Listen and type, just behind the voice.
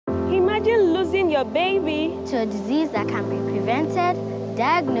Imagine losing your baby to a disease that can be prevented,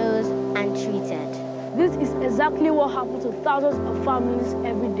 diagnosed, and treated. This is exactly what happens to thousands of families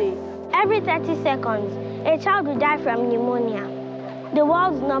every day. Every 30 seconds, a child will die from pneumonia, the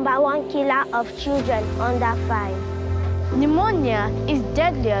world's #1 killer of children under 5. Pneumonia is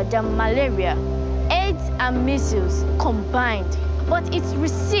deadlier than malaria, AIDS, and measles combined, but it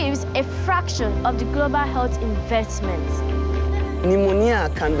receives a fraction of the global health investment. Pneumonia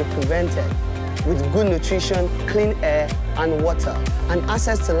can be prevented with good nutrition, clean air, and water, and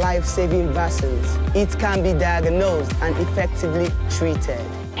access to life-saving vaccines. It can be diagnosed and effectively treated.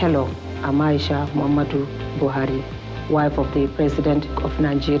 Hello, I'm Aisha Muhammadu Buhari, wife of the President of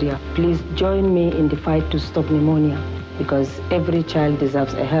Nigeria. Please join me in the fight to stop pneumonia, because every child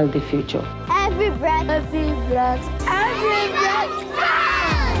deserves a healthy future. Every breath, every breath, every breath.